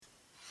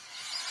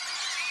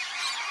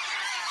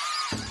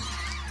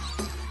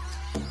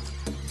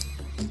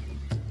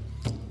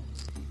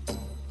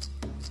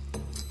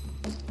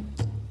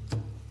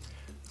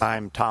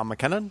I'm Tom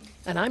McKinnon.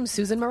 And I'm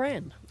Susan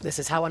Moran. This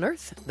is How on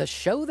Earth, the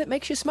show that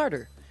makes you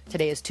smarter.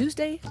 Today is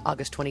Tuesday,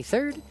 August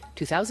 23rd,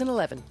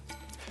 2011.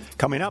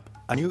 Coming up,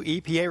 a new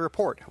EPA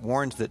report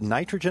warns that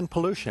nitrogen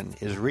pollution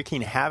is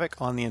wreaking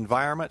havoc on the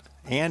environment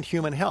and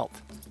human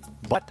health,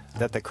 but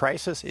that the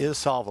crisis is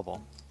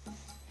solvable.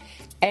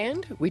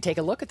 And we take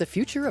a look at the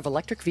future of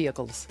electric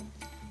vehicles.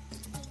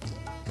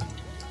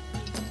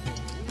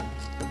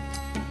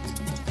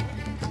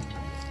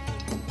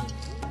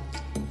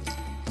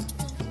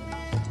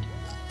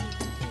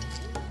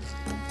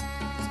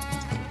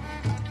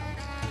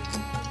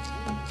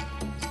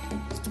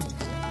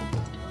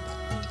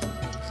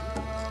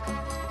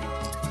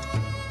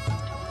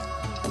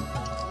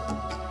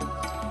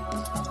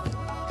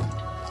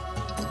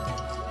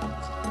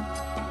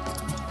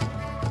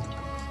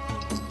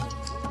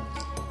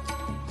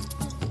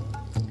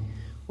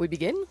 We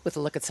begin with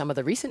a look at some of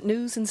the recent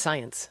news in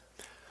science.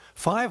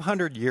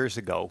 500 years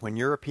ago, when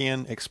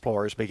European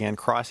explorers began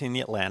crossing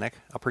the Atlantic,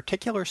 a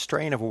particular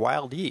strain of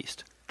wild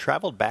yeast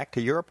traveled back to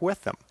Europe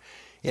with them.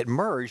 It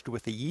merged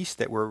with the yeast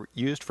that were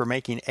used for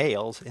making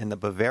ales in the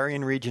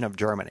Bavarian region of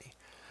Germany.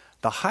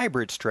 The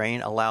hybrid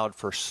strain allowed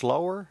for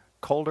slower,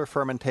 colder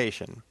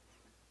fermentation,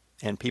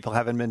 and people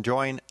have been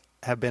enjoying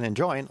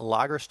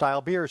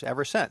lager-style beers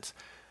ever since.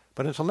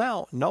 But until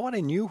now,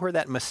 nobody knew where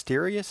that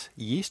mysterious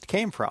yeast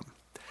came from.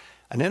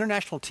 An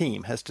international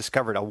team has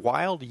discovered a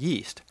wild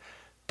yeast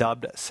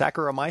dubbed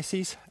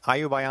Saccharomyces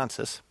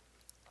eubayansis,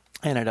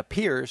 and it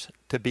appears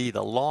to be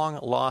the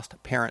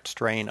long-lost parent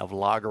strain of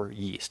lager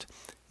yeast.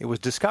 It was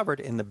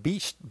discovered in the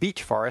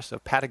beech forests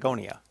of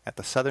Patagonia at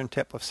the southern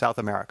tip of South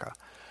America.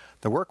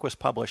 The work was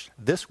published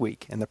this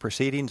week in the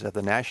Proceedings of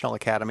the National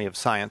Academy of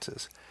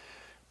Sciences.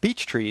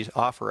 Beech trees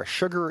offer a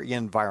sugary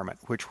environment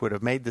which would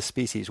have made the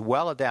species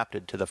well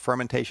adapted to the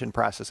fermentation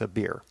process of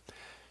beer.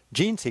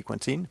 Gene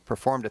sequencing,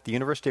 performed at the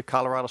University of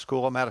Colorado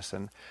School of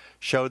Medicine,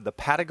 showed the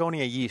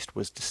Patagonia yeast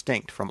was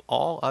distinct from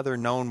all other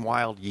known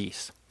wild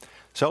yeasts.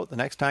 So, the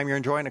next time you're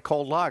enjoying a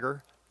cold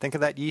lager, think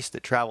of that yeast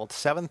that traveled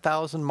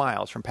 7,000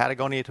 miles from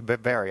Patagonia to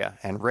Bavaria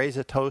and raise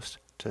a toast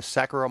to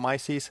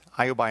Saccharomyces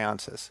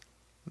eubayansis.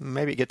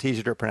 Maybe it gets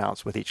easier to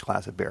pronounce with each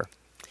glass of beer.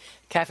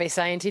 Café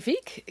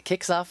Scientifique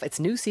kicks off its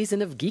new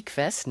season of Geek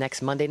Fest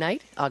next Monday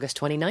night, August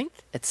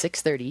 29th at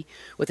 6:30,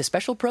 with a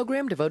special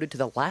program devoted to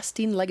the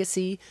lasting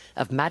legacy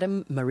of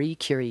Madame Marie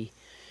Curie.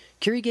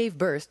 Curie gave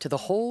birth to the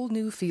whole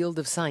new field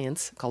of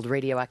science called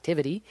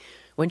radioactivity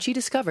when she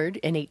discovered,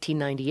 in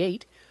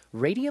 1898,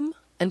 radium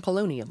and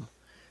polonium.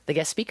 The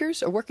guest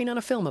speakers are working on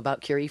a film about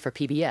Curie for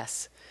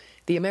PBS.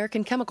 The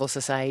American Chemical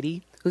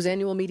Society, whose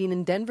annual meeting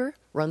in Denver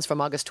runs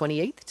from August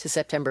 28th to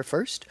September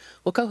 1st,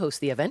 will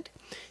co-host the event.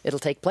 It'll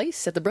take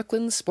place at the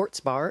Brooklyn Sports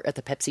Bar at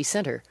the Pepsi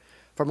Center.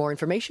 For more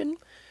information,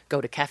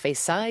 go to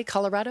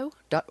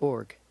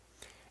cafescicolorado.org.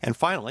 And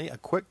finally, a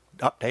quick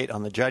update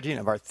on the judging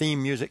of our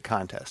theme music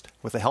contest.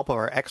 With the help of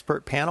our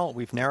expert panel,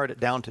 we've narrowed it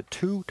down to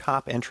two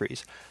top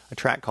entries, a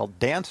track called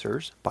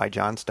Dancers by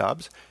John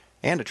Stubbs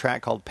and a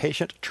track called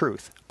Patient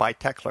Truth by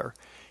Tekler.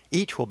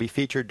 Each will be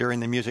featured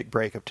during the music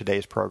break of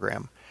today's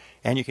program.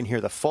 And you can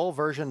hear the full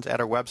versions at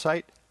our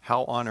website,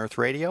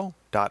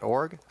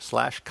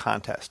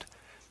 howonearthradio.org/contest.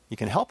 You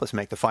can help us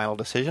make the final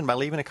decision by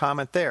leaving a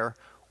comment there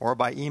or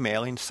by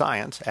emailing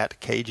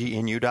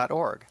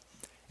science@kgnu.org.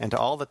 And to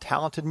all the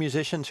talented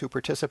musicians who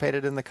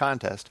participated in the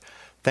contest,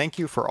 thank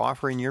you for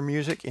offering your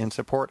music in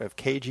support of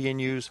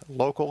KGNU's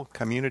local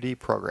community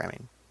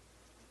programming.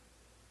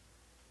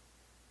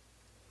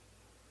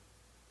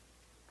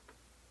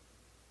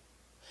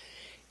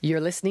 You're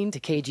listening to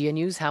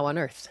KGNU's How on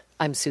Earth.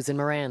 I'm Susan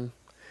Moran.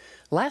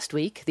 Last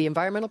week, the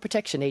Environmental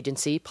Protection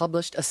Agency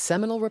published a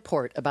seminal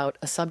report about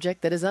a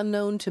subject that is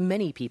unknown to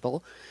many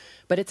people,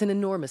 but it's an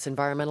enormous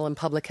environmental and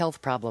public health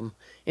problem.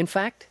 In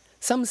fact,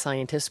 some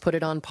scientists put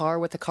it on par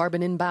with the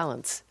carbon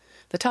imbalance.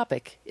 The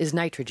topic is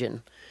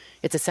nitrogen.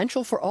 It's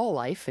essential for all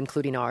life,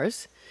 including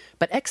ours,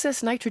 but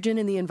excess nitrogen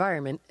in the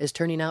environment is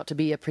turning out to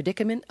be a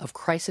predicament of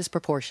crisis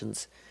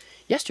proportions.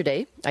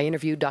 Yesterday, I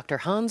interviewed Dr.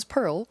 Hans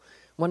Perl,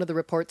 one of the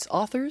report's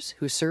authors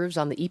who serves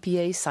on the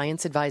EPA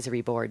Science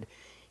Advisory Board.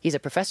 He's a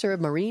professor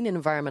of marine and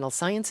environmental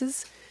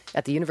sciences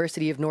at the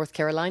University of North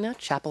Carolina,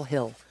 Chapel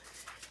Hill.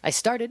 I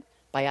started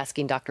by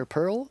asking Dr.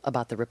 Perl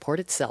about the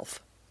report itself.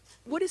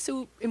 What is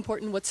so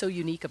important, what's so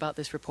unique about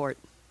this report?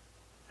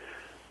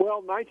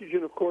 Well,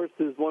 nitrogen, of course,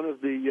 is one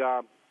of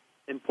the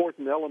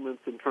important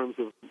elements in terms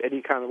of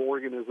any kind of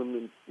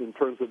organism, in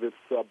terms of its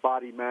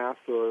body mass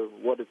or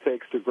what it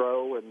takes to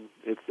grow, and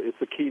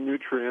it's a key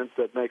nutrient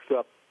that makes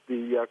up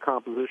the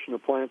composition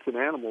of plants and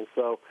animals.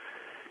 So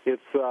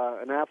it's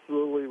an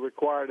absolutely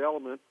required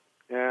element,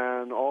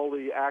 and all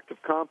the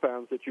active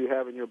compounds that you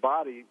have in your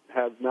body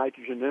have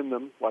nitrogen in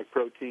them, like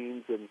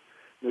proteins and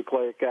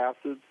nucleic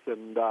acids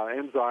and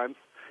enzymes.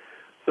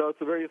 So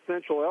it's a very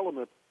essential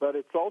element, but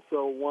it's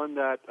also one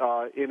that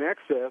in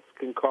excess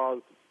can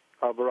cause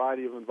a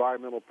variety of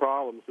environmental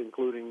problems,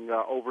 including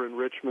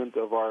over-enrichment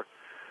of our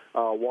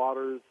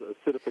waters,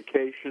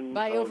 acidification.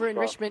 By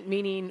over-enrichment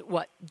meaning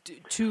what?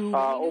 Too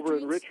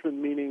over-enrichment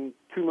meaning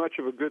too much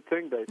of a good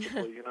thing,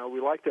 basically.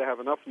 We like to have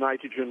enough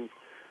nitrogen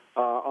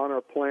on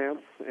our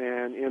plants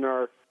and in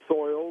our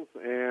soils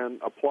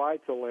and applied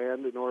to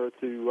land in order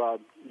to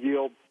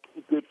yield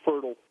good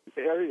fertile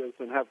areas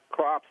and have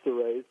crops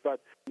to raise,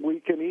 but we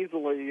can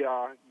easily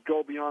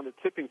go beyond a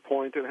tipping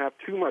point and have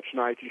too much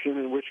nitrogen,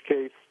 in which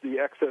case the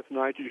excess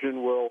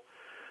nitrogen will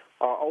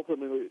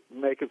ultimately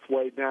make its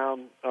way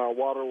down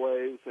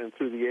waterways and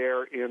through the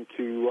air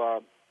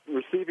into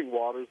receiving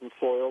waters and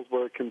soils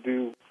where it can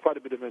do quite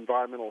a bit of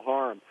environmental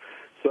harm.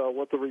 So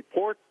what the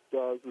report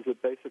does is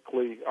it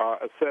basically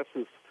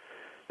assesses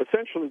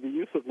essentially the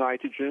use of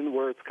nitrogen,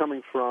 where it's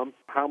coming from,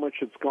 how much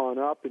it's gone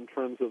up in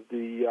terms of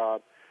the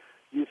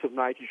use of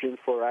nitrogen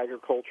for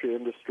agriculture,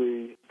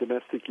 industry,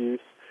 domestic use,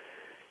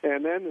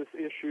 and then this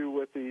issue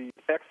with the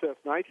excess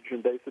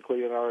nitrogen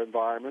basically in our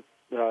environment,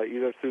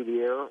 either through the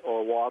air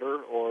or water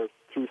or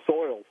through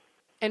soils.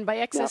 And by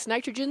excess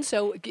nitrogen,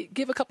 so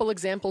give a couple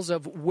examples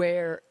of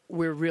where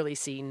we're really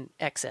seeing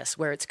excess,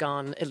 where it's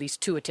gone at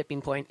least to a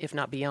tipping point, if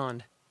not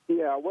beyond.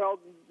 Yeah, well,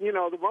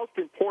 the most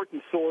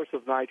important source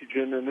of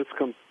nitrogen, and this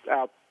comes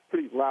out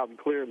pretty loud and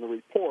clear in the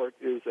report,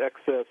 is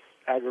excess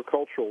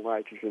agricultural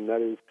nitrogen,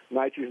 that is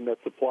nitrogen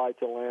that's applied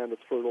to land as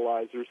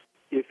fertilizers.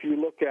 If you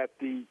look at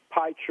the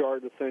pie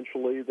chart,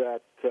 essentially,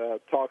 that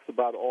talks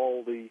about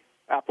all the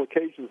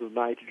applications of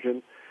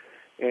nitrogen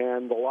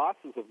and the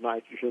losses of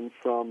nitrogen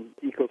from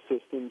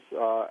ecosystems,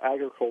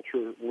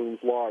 agriculture looms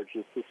large.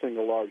 It's the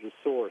single largest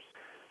source.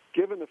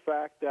 Given the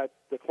fact that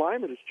the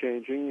climate is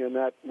changing and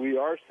that we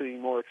are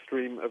seeing more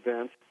extreme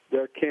events,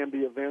 there can be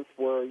events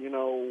where,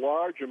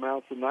 large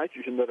amounts of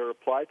nitrogen that are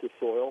applied to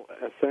soil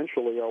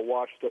essentially are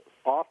washed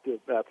off to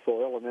that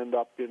soil and end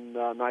up in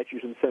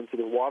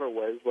nitrogen-sensitive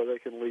waterways where they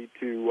can lead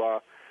to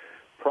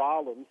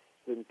problems,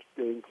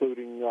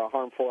 including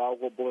harmful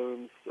algal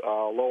blooms,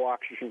 low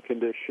oxygen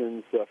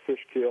conditions, fish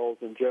kills,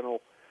 and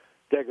general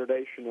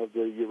degradation of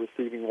the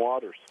receiving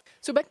waters.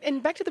 So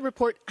back to the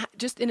report,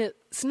 just in a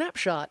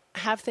snapshot,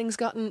 have things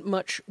gotten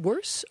much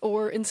worse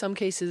or in some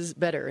cases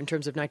better in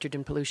terms of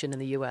nitrogen pollution in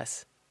the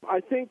U.S.? I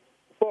think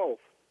both.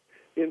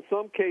 In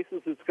some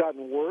cases it's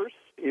gotten worse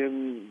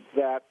in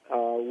that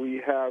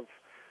we have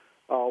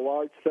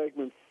large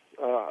segments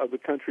of the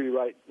country,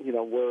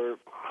 where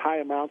high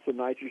amounts of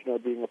nitrogen are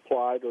being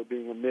applied or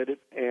being emitted,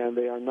 and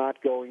they are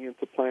not going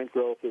into plant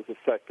growth as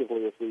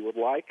effectively as we would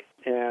like.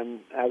 And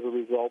as a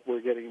result,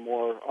 we're getting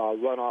more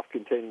runoff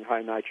containing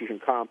high nitrogen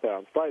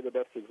compounds. Probably the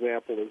best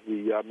example is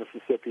the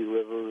Mississippi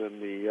River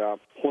and the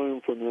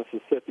plume from the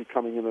Mississippi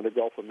coming into the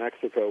Gulf of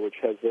Mexico, which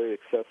has very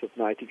excessive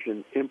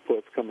nitrogen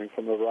inputs coming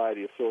from a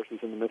variety of sources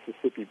in the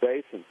Mississippi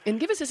Basin. And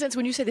give us a sense,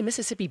 when you say the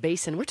Mississippi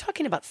Basin, we're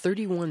talking about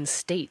 31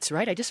 states,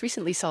 right? I just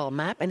recently saw a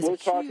map, and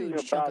it's a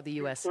huge chunk of the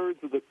U.S. We're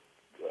talking about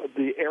 2/3 of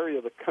the area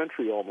of the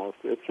country almost.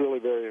 It's really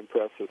very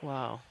impressive.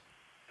 Wow.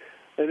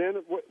 And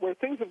then where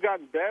things have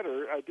gotten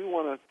better, I do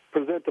want to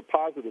present the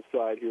positive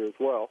side here as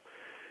well,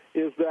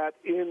 is that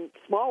in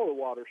smaller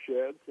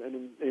watersheds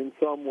and in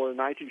some where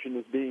nitrogen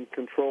is being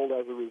controlled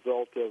as a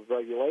result of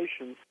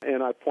regulations,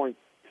 and I point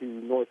to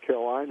North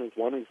Carolina as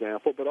one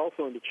example, but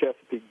also in the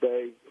Chesapeake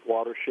Bay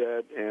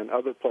watershed and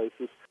other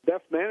places,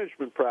 best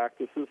management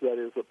practices,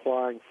 that is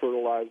applying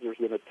fertilizers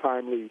in a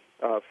timely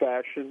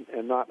fashion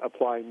and not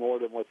applying more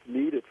than what's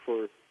needed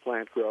for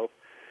plant growth,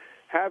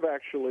 have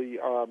actually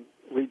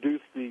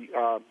reduced the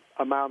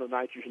amount of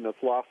nitrogen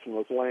that's lost from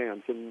those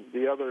lands. And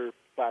the other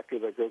factor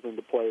that goes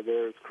into play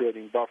there is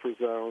creating buffer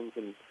zones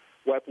and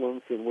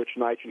wetlands in which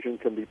nitrogen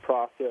can be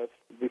processed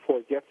before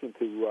it gets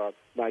into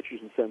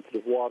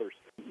nitrogen-sensitive waters.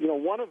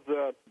 One of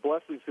the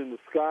blessings in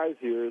disguise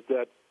here is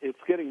that it's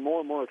getting more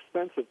and more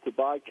expensive to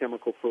buy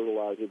chemical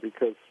fertilizer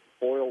because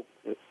oil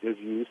is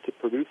used to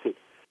produce it.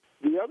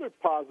 The other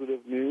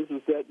positive news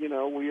is that,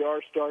 we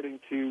are starting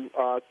to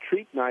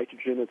treat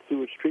nitrogen at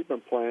sewage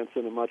treatment plants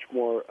in a much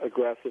more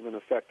aggressive and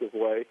effective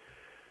way,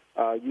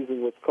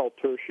 using what's called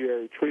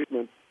tertiary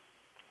treatment,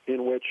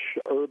 in which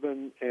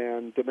urban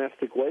and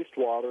domestic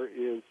wastewater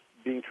is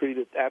being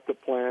treated at the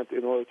plant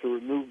in order to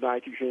remove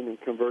nitrogen and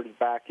convert it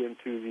back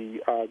into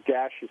the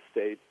gaseous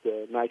state,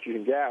 the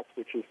nitrogen gas,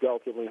 which is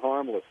relatively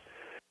harmless.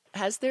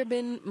 Has there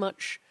been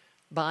much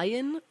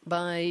buy-in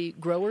by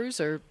growers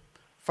or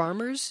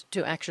farmers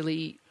to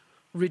actually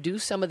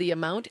reduce some of the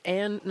amount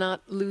and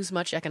not lose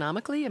much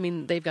economically? I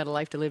mean, they've got a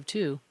life to live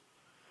too.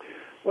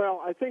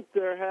 Well, I think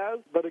there has,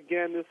 but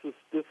again,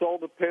 this all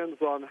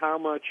depends on how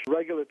much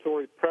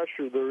regulatory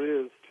pressure there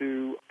is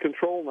to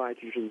control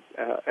nitrogen,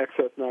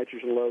 excess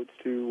nitrogen loads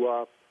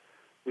to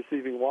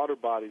receiving water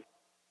bodies.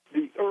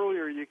 The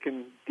earlier you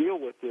can deal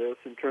with this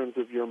in terms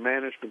of your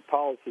management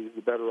policies,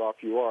 the better off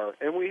you are.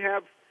 And we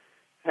have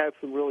had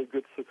some really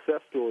good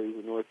success stories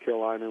in North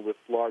Carolina with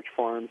large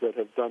farms that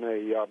have done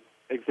a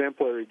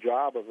exemplary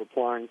job of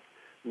applying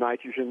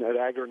nitrogen at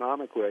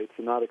agronomic rates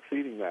and not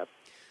exceeding that.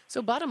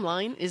 So bottom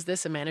line, is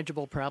this a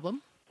manageable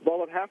problem?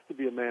 Well, it has to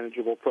be a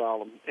manageable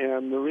problem.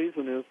 And the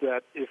reason is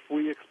that if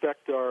we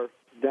expect our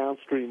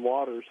downstream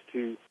waters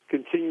to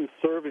continue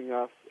serving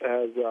us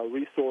as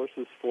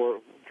resources for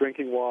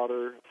drinking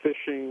water,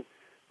 fishing,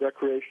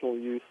 recreational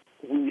use,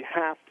 we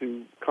have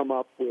to come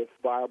up with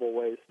viable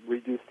ways to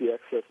reduce the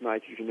excess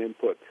nitrogen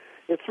input.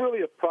 It's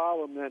really a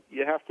problem that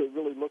you have to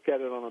really look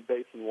at it on a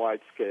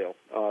basin-wide scale.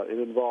 It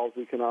involves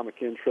economic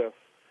interests,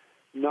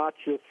 not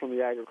just from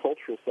the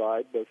agricultural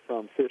side, but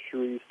from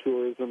fisheries,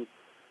 tourism,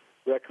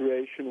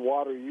 recreation,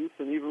 water use,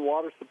 and even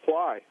water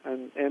supply.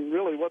 And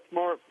really, what's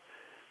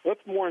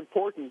more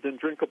important than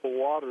drinkable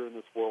water in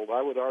this world?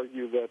 I would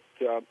argue that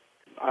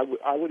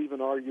I would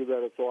even argue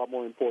that it's a lot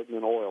more important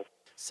than oil.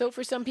 So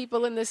for some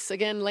people in this,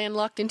 again,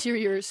 landlocked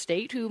interior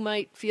state who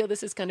might feel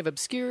this is kind of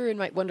obscure and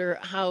might wonder,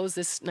 how's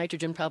this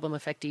nitrogen problem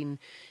affecting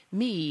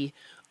me?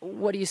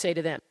 What do you say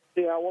to them?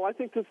 Yeah, well, I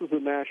think this is a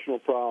national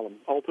problem.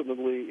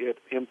 Ultimately, it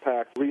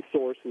impacts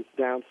resources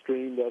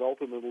downstream that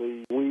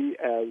ultimately we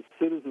as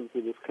citizens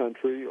of this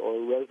country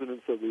or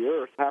residents of the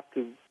earth have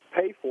to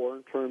pay for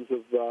in terms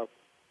of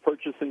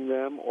purchasing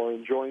them or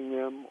enjoying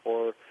them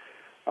or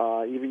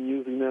even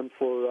using them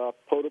for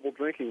potable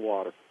drinking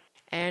water.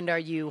 And are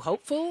you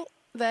hopeful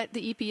that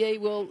the EPA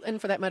will, and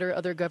for that matter,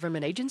 other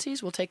government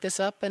agencies will take this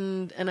up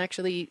and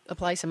actually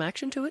apply some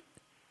action to it?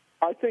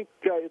 I think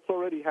it's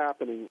already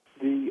happening.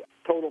 The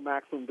total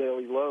maximum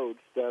daily loads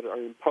that are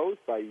imposed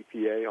by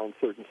EPA on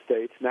certain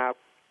states now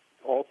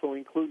also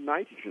include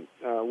nitrogen.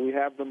 We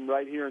have them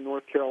right here in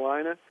North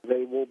Carolina.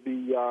 They will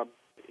be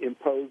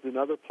imposed in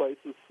other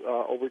places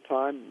over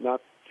time,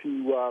 not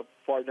too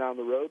far down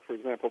the road, for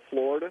example,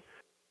 Florida.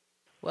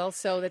 Well,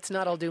 so that's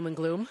not all doom and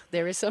gloom.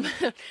 There is some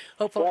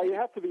hopeful. Well, you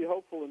have to be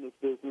hopeful in this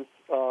business.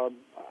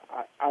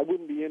 I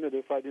wouldn't be in it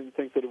if I didn't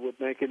think that it would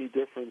make any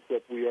difference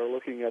that we are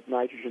looking at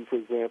nitrogen, for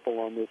example,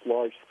 on this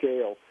large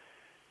scale.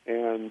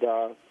 And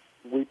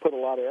we put a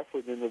lot of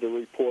effort into the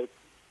report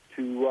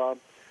to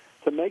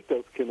make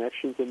those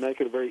connections and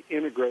make it a very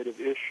integrative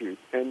issue.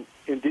 And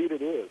indeed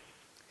it is.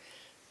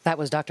 That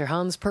was Dr.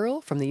 Hans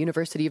Perl from the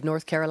University of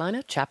North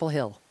Carolina, Chapel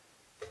Hill.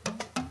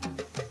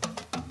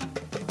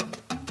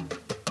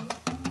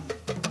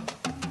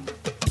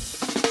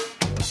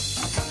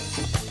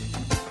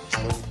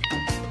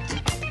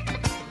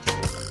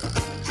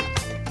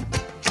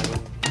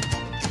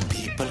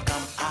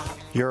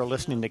 You're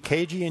listening to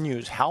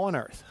KGNU's How on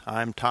Earth.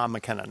 I'm Tom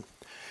McKinnon.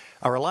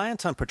 Our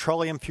reliance on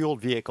petroleum-fueled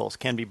vehicles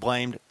can be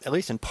blamed, at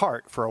least in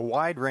part, for a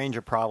wide range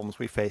of problems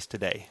we face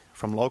today,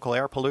 from local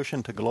air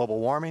pollution to global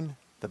warming,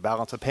 the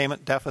balance of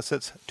payment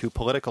deficits, to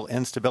political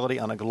instability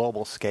on a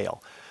global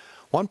scale.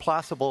 One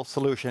possible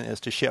solution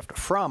is to shift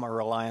from a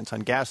reliance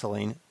on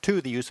gasoline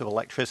to the use of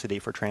electricity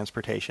for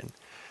transportation.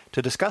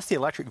 To discuss the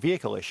electric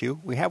vehicle issue,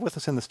 we have with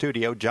us in the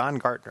studio John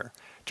Gartner.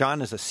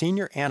 John is a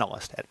senior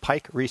analyst at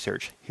Pike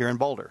Research here in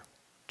Boulder.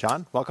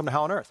 John, welcome to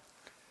How on Earth.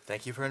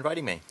 Thank you for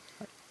inviting me.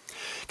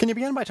 Can you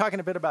begin by talking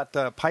a bit about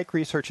Pike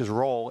Research's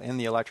role in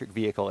the electric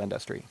vehicle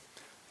industry?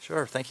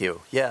 Sure, thank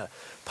you. Yeah,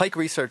 Pike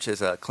Research is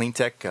a clean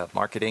tech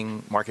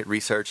market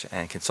research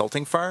and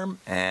consulting firm,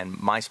 and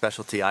my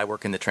specialty, I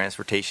work in the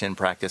transportation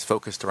practice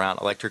focused around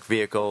electric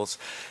vehicles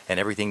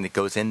and everything that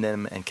goes in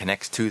them and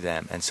connects to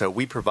them. And so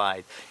we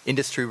provide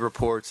industry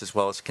reports as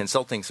well as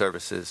consulting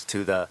services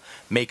to the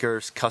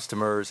makers,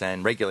 customers,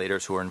 and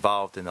regulators who are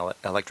involved in the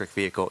electric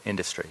vehicle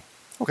industry.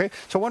 Okay,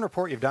 so one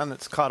report you've done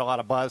that's caught a lot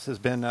of buzz has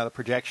been the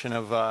projection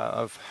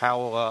of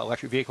how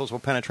electric vehicles will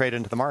penetrate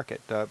into the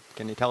market.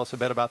 Can you tell us a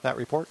bit about that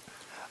report?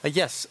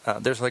 Yes,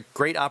 there's a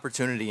great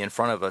opportunity in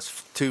front of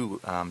us to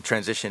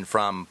transition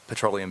from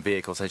petroleum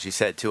vehicles, as you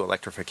said, to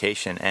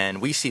electrification. And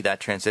we see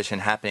that transition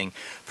happening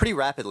pretty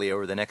rapidly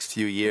over the next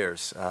few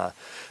years.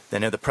 I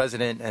know the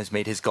president has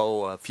made his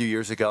goal a few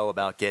years ago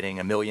about getting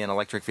 1 million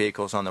electric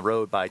vehicles on the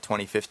road by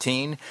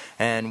 2015.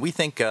 And we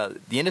think the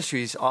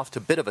industry is off to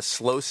a bit of a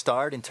slow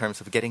start in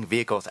terms of getting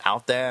vehicles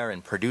out there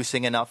and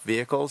producing enough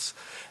vehicles.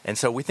 And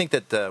so we think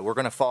that we're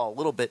going to fall a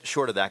little bit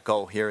short of that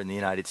goal here in the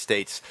United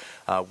States.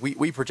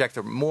 We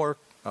project more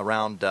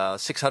around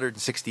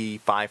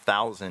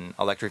 665,000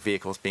 electric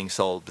vehicles being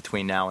sold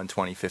between now and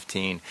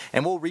 2015.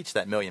 And we'll reach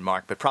that million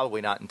mark, but probably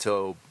not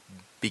until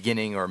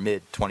beginning or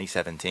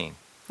mid-2017.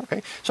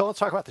 Okay, so let's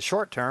talk about the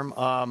short term.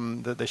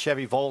 The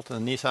Chevy Volt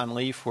and the Nissan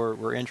Leaf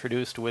were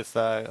introduced with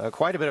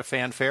quite a bit of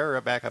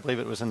fanfare back, I believe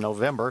it was in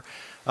November,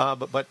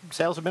 but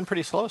sales have been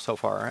pretty slow so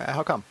far.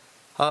 How come?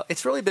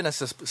 It's really been a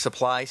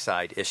supply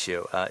side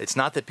issue. It's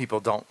not that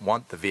people don't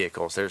want the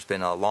vehicles. There's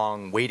been a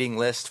long waiting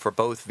list for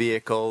both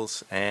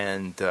vehicles,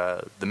 and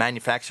the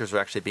manufacturers are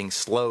actually being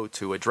slow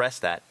to address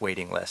that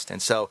waiting list.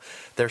 And so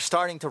they're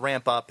starting to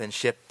ramp up and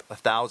ship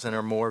 1,000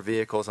 or more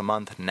vehicles a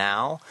month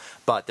now,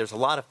 but there's a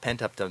lot of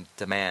pent-up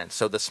demand.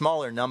 So the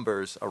smaller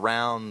numbers,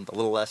 around a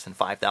little less than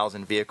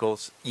 5,000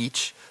 vehicles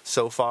each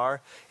so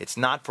far, it's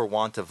not for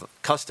want of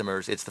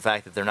customers. It's the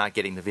fact that they're not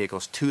getting the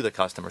vehicles to the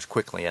customers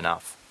quickly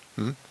enough.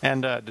 Mm-hmm.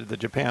 And did the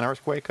Japan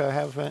earthquake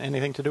have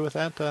anything to do with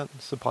that,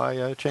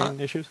 supply chain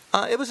issues?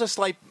 It was a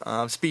slight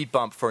speed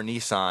bump for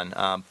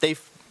Nissan.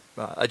 They've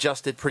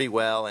adjusted pretty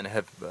well and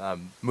have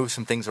moved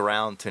some things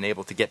around to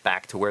enable to get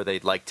back to where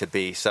they'd like to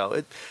be. So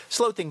it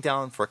slowed things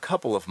down for a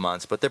couple of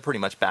months, but they're pretty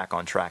much back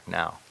on track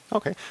now.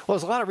 Okay. Well,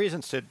 there's a lot of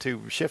reasons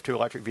to shift to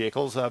electric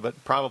vehicles,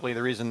 but probably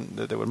the reason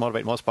that would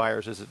motivate most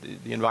buyers is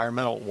the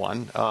environmental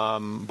one.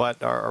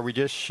 But are we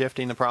just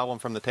shifting the problem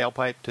from the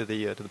tailpipe to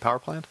the power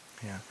plant?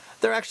 Yeah.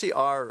 There actually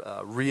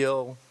are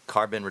real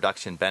carbon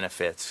reduction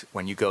benefits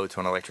when you go to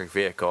an electric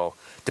vehicle,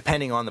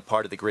 depending on the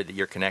part of the grid that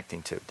you're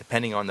connecting to,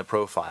 depending on the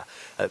profile.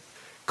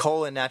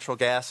 Coal and natural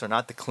gas are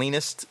not the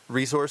cleanest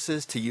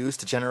resources to use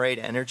to generate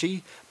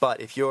energy,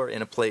 but if you're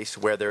in a place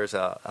where there's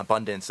an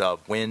abundance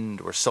of wind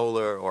or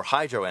solar or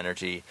hydro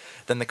energy,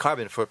 then the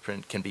carbon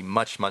footprint can be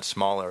much, much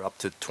smaller, up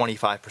to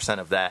 25%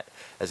 of that,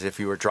 as if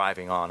you were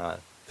driving on a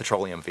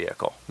petroleum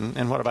vehicle.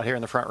 And what about here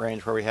in the Front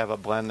Range, where we have a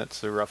blend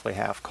that's roughly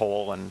half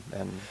coal and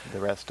the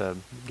rest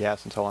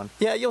gas and so on?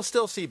 Yeah, you'll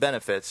still see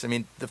benefits. I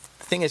mean, the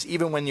thing is,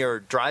 even when you're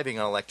driving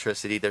on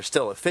electricity, they're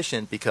still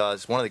efficient,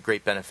 because one of the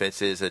great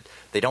benefits is that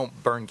they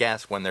don't burn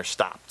gas when they're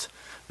stopped.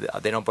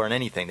 They don't burn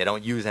anything. They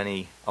don't use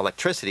any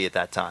electricity at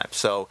that time.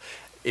 So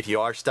if you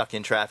are stuck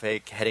in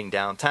traffic heading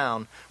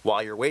downtown,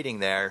 while you're waiting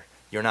there,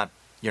 you're not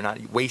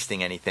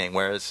wasting anything.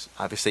 Whereas,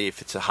 obviously,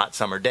 if it's a hot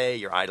summer day,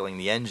 you're idling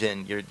the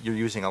engine, you're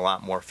using a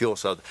lot more fuel.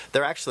 So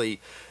they're actually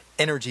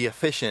energy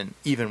efficient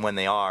even when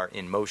they are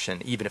in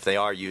motion, even if they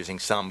are using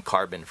some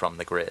carbon from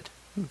the grid.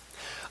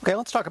 Okay,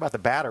 let's talk about the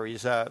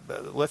batteries.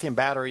 Lithium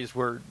batteries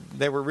were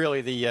really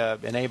the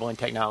enabling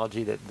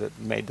technology that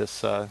made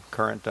this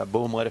current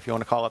boomlet, if you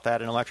want to call it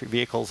that, in electric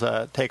vehicles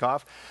take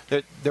off.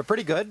 They're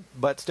pretty good,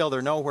 but still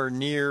they're nowhere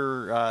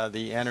near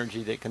the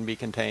energy that can be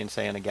contained,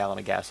 say, in a gallon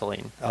of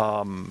gasoline.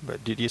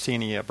 Do you see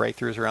any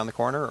breakthroughs around the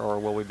corner, or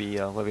will we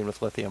be living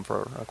with lithium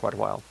for quite a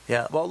while?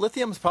 Yeah, well,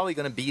 lithium is probably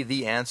going to be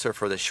the answer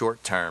for the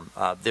short term.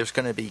 There's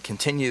going to be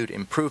continued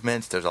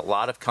improvements. There's a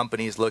lot of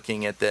companies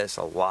looking at this,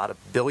 a lot of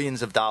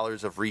billions of dollars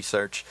of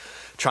research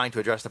trying to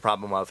address the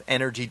problem of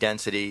energy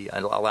density,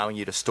 allowing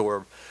you to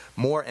store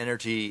more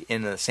energy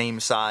in the same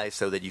size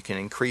so that you can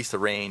increase the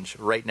range.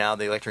 Right now,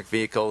 the electric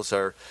vehicles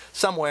are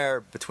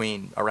somewhere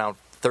between around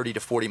 30 to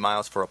 40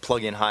 miles for a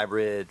plug-in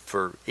hybrid,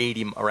 for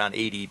around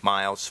 80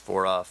 miles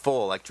for a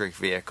full electric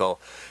vehicle.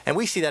 And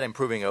we see that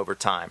improving over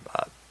time.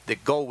 The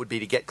goal would be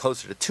to get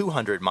closer to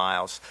 200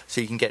 miles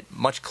so you can get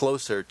much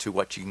closer to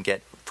what you can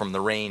get from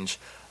the range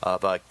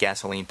of a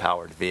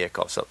gasoline-powered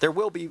vehicle. So there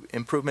will be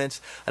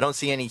improvements. I don't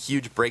see any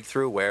huge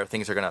breakthrough where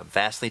things are going to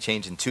vastly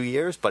change in 2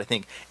 years, but I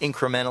think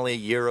incrementally,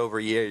 year over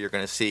year, you're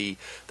going to see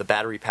the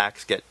battery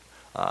packs get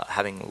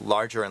having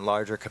larger and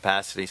larger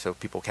capacity so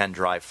people can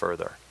drive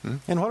further.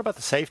 And what about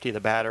the safety of the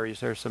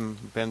batteries? There's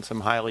been some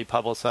highly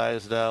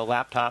publicized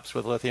laptops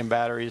with lithium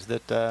batteries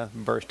that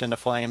burst into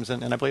flames,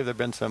 and I believe there have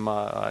been some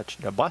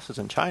buses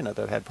in China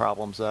that have had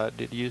problems.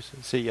 Did you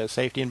see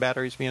safety in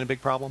batteries being a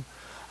big problem?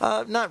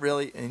 Not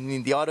really. I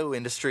mean, the auto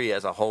industry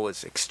as a whole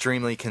is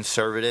extremely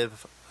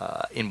conservative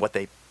in what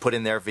they put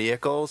in their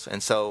vehicles.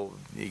 And so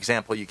the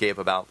example you gave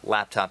about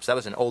laptops, that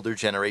was an older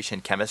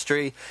generation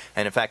chemistry.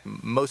 And in fact,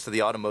 most of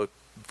the automotive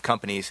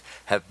companies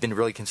have been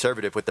really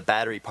conservative with the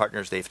battery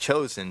partners they've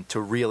chosen to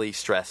really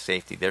stress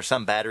safety. There's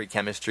some battery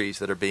chemistries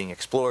that are being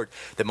explored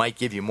that might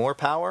give you more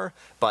power,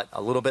 but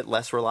a little bit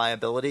less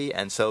reliability.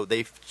 And so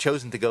they've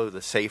chosen to go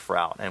the safe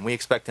route, and we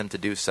expect them to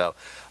do so.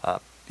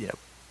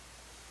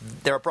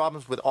 There are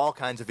problems with all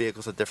kinds of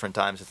vehicles at different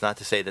times. It's not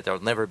to say that there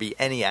will never be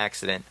any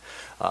accident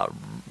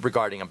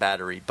regarding a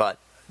battery, but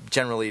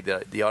generally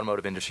the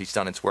automotive industry's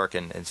done its work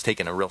and it's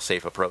taken a real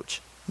safe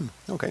approach.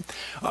 Okay.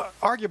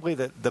 Arguably,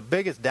 the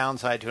biggest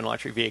downside to an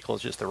electric vehicle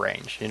is just the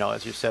range.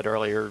 As you said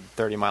earlier,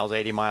 30 miles,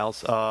 80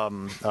 miles.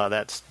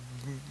 That's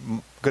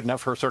good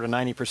enough for sort of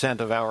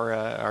 90% of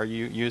our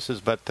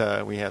uses,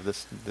 but we have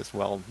this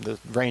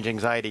range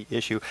anxiety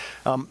issue.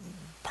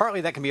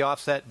 Partly that can be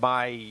offset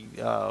by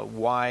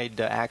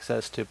wide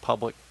access to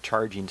public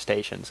charging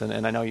stations,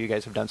 and I know you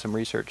guys have done some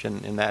research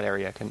in that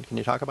area. Can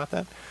you talk about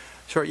that?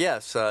 Sure,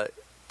 yes.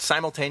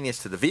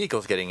 Simultaneous to the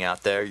vehicles getting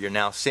out there, you're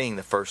now seeing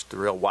the first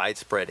real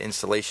widespread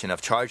installation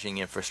of charging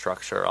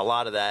infrastructure. A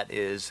lot of that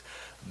is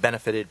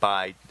benefited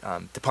by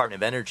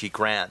Department of Energy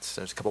grants.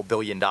 There's a couple $2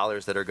 billion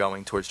that are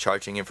going towards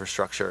charging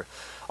infrastructure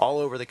all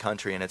over the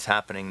country, and it's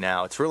happening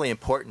now. It's really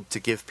important to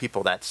give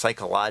people that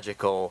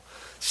psychological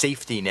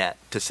safety net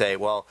to say,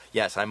 well,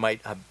 yes, I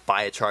might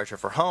buy a charger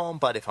for home,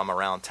 but if I'm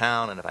around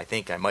town and if I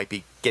think I might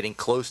be getting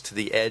close to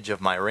the edge of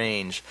my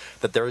range,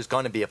 that there is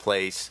going to be a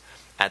place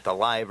at the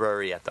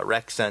library, at the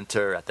rec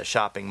center, at the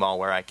shopping mall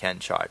where I can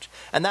charge.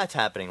 And that's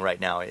happening right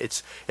now.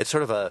 It's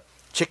sort of a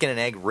chicken and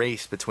egg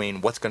race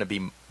between what is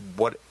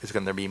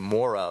going to be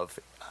more of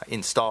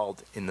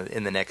installed in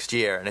the next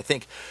year. And I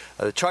think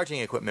the charging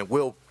equipment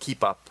will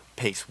keep up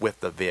pace with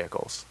the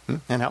vehicles.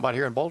 And how about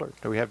here in Boulder?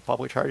 Do we have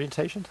public charging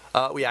stations?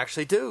 We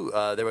actually do.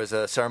 There was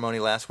a ceremony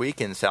last week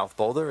in South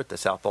Boulder at the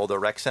South Boulder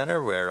Rec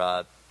Center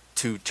where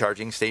 2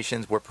 charging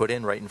stations were put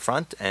in right in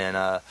front, and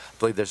I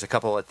believe there's a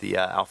couple at the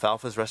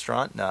Alfalfa's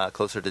restaurant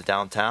closer to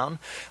downtown,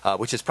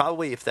 which is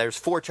probably, if there's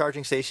 4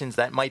 charging stations,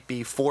 that might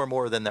be 4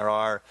 more than there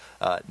are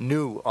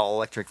new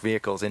all-electric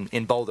vehicles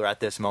in Boulder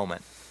at this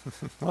moment.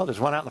 Well, there's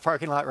one out in the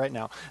parking lot right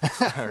now.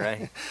 All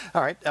right.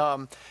 All right.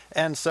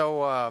 And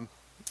so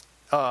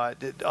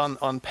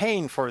on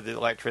paying for the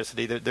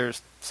electricity,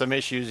 there's some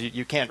issues.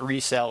 You can't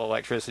resell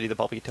electricity. The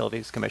Public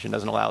Utilities Commission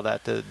doesn't allow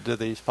that. Do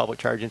these public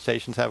charging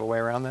stations have a way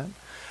around that?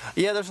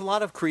 Yeah, there's a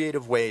lot of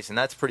creative ways, and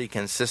that's pretty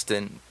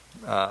consistent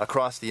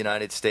across the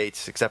United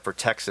States, except for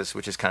Texas,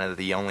 which is kind of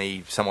the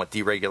only somewhat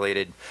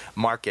deregulated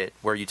market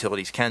where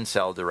utilities can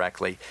sell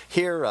directly.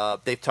 Here,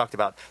 they've talked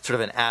about sort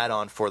of an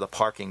add-on for the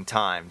parking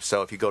time.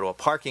 So if you go to a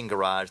parking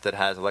garage that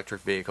has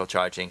electric vehicle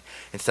charging,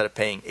 instead of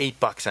paying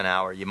 $8 an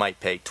hour, you might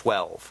pay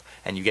 $12,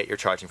 and you get your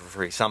charging for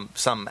free,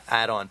 some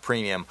add-on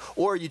premium,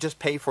 or you just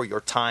pay for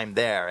your time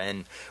there,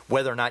 and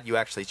whether or not you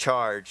actually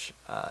charge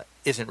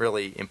isn't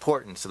really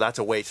important. So that's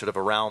a way sort of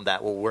around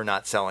that. Well, we're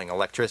not selling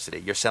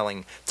electricity. You're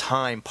selling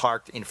time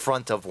parked in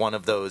front of one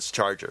of those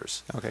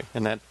chargers. Okay,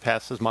 and that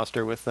passes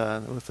muster with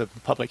the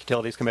Public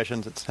Utilities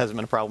Commission. It hasn't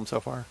been a problem so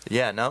far.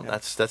 Yeah, no, yeah.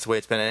 That's the way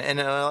it's been. And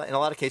in a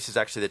lot of cases,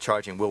 actually, the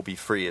charging will be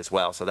free as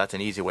well. So that's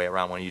an easy way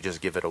around when you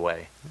just give it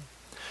away.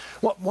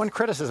 Well, one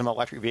criticism of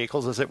electric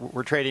vehicles is that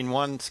we're trading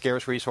one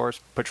scarce resource,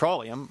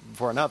 petroleum,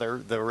 for another,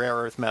 the rare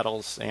earth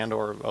metals and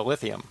or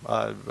lithium.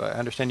 I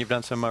understand you've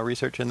done some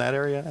research in that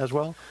area as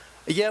well?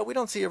 Yeah, we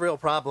don't see a real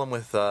problem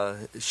with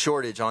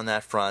shortage on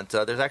that front.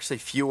 There's actually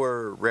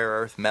fewer rare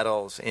earth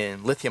metals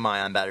in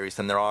lithium-ion batteries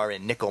than there are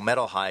in nickel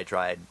metal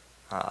hydride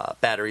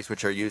batteries,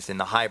 which are used in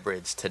the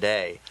hybrids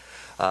today.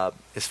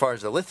 As far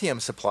as the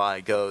lithium supply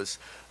goes,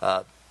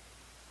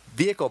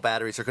 vehicle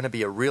batteries are going to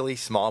be a really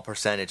small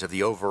percentage of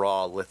the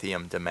overall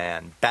lithium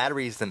demand.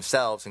 Batteries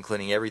themselves,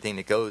 including everything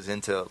that goes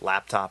into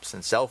laptops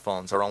and cell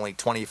phones, are only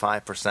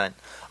 25%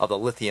 of the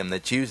lithium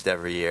that's used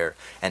every year,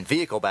 and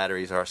vehicle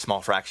batteries are a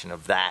small fraction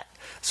of that.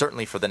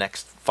 Certainly for the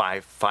next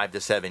 5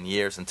 to 7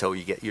 years until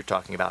you're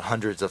talking about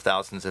hundreds of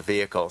thousands of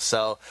vehicles.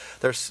 So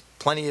there's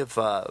plenty of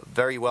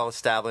very well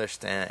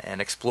established and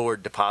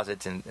explored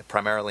deposits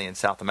primarily in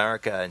South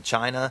America and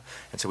China,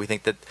 and so we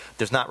think that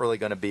there's not really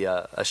going to be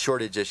a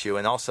shortage issue.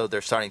 And also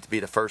there's starting to be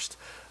the first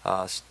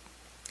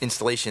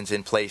installations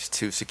in place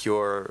to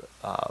secure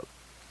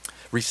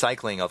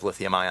recycling of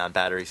lithium-ion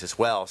batteries as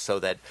well, so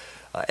that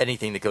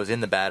anything that goes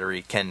in the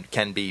battery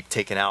can be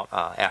taken out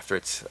after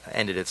it's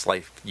ended its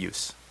life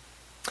use.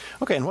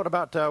 Okay, and what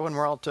about when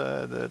we're out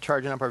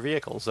charging up our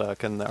vehicles?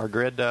 Can our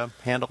grid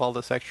handle all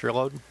this extra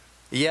load?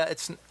 Yeah,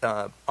 it's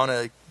on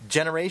a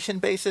generation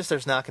basis,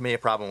 there's not going to be a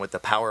problem with the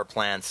power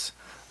plants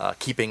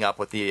keeping up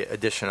with the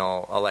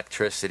additional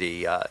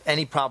electricity.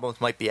 Any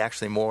problems might be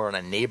actually more on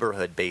a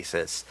neighborhood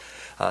basis.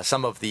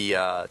 Some of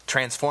the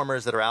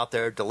transformers that are out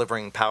there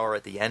delivering power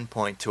at the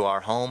endpoint to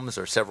our homes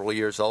are several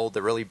years old.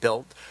 They're really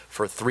built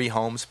for 3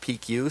 homes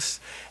peak use,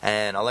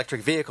 and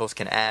electric vehicles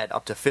can add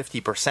up to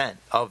 50%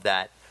 of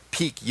that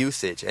peak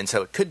usage. And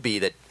so it could be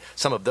that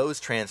some of those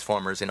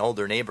transformers in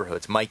older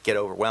neighborhoods might get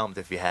overwhelmed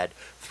if you had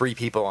 3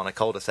 people on a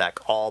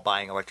cul-de-sac all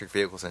buying electric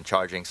vehicles and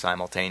charging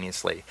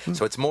simultaneously.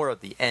 So it's more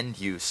of the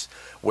end use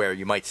where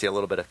you might see a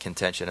little bit of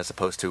contention as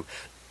opposed to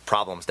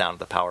problems down at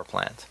the power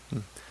plant.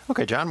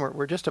 Okay, John,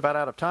 we're just about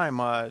out of time.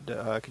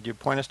 Could you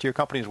point us to your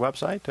company's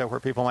website where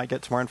people might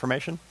get some more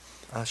information?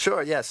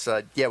 Sure, yes.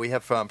 We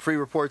have free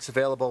reports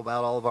available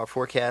about all of our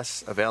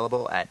forecasts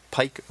available at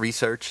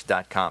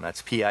pikeresearch.com.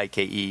 That's Pike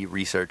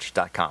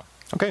research.com.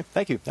 Okay,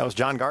 thank you. That was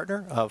John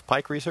Gartner of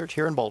Pike Research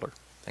here in Boulder.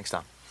 Thanks,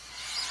 Tom.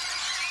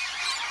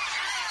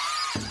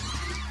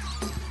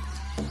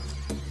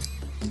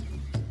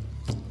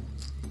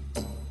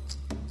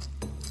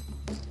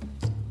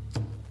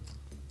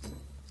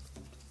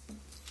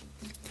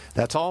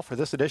 That's all for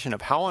this edition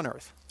of How on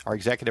Earth. Our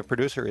executive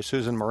producer is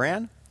Susan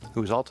Moran,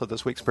 who's also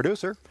this week's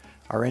producer.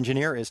 Our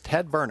engineer is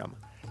Ted Burnham.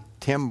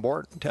 Tim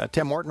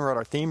Morton wrote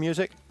our theme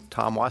music.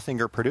 Tom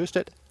Wassinger produced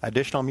it.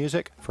 Additional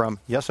music from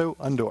Yesu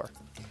Undur.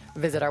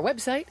 Visit our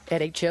website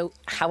at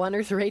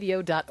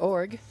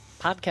howonearthradio.org.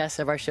 Podcasts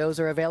of our shows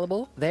are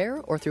available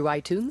there or through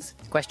iTunes.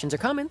 Questions or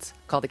comments,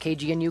 call the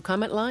KGNU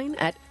comment line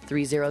at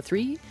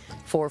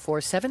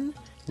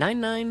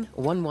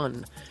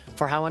 303-447-9911.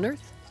 For How on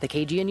Earth, the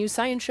KGNU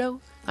Science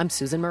Show, I'm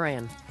Susan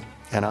Moran.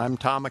 And I'm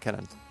Tom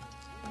McKinnon.